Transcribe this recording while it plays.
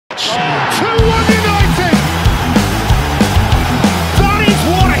2-1 United! That is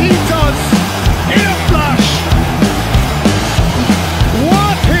what he does in a flash!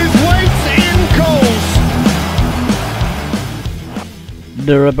 Worth his weight in goals!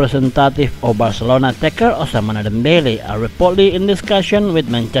 The representative of Barcelona attacker Ousmane Dembele are reportedly in discussion with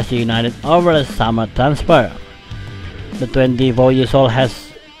Manchester United over a summer transfer. The 24-year-old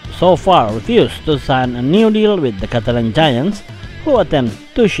has so far refused to sign a new deal with the Catalan giants, who attempt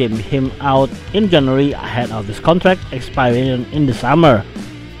to ship him out in January ahead of his contract expiring in the summer.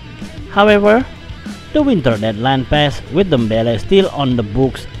 However, the winter deadline passed with Dembele still on the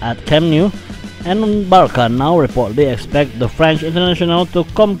books at Camp Nou, and Barca now reportedly expect the French international to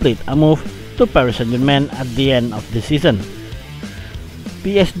complete a move to Paris Saint-Germain at the end of the season.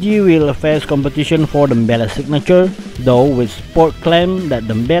 PSG will face competition for Dembele's signature, though with sport claim that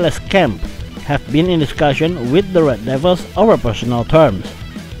Dembele's camp have been in discussion with the Red Devils over personal terms.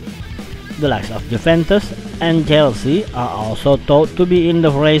 The likes of Juventus and Chelsea are also thought to be in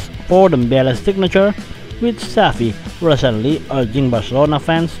the race for Dembele's signature, with Xavi recently urging Barcelona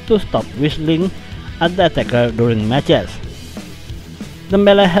fans to stop whistling at the attacker during matches.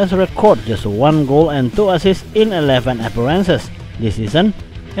 Dembele has recorded just 1 goal and 2 assists in 11 appearances this season,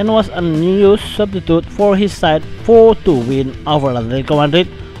 and was a unused substitute for his side 4-2 win over Atletico Madrid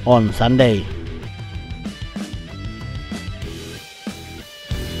on Sunday.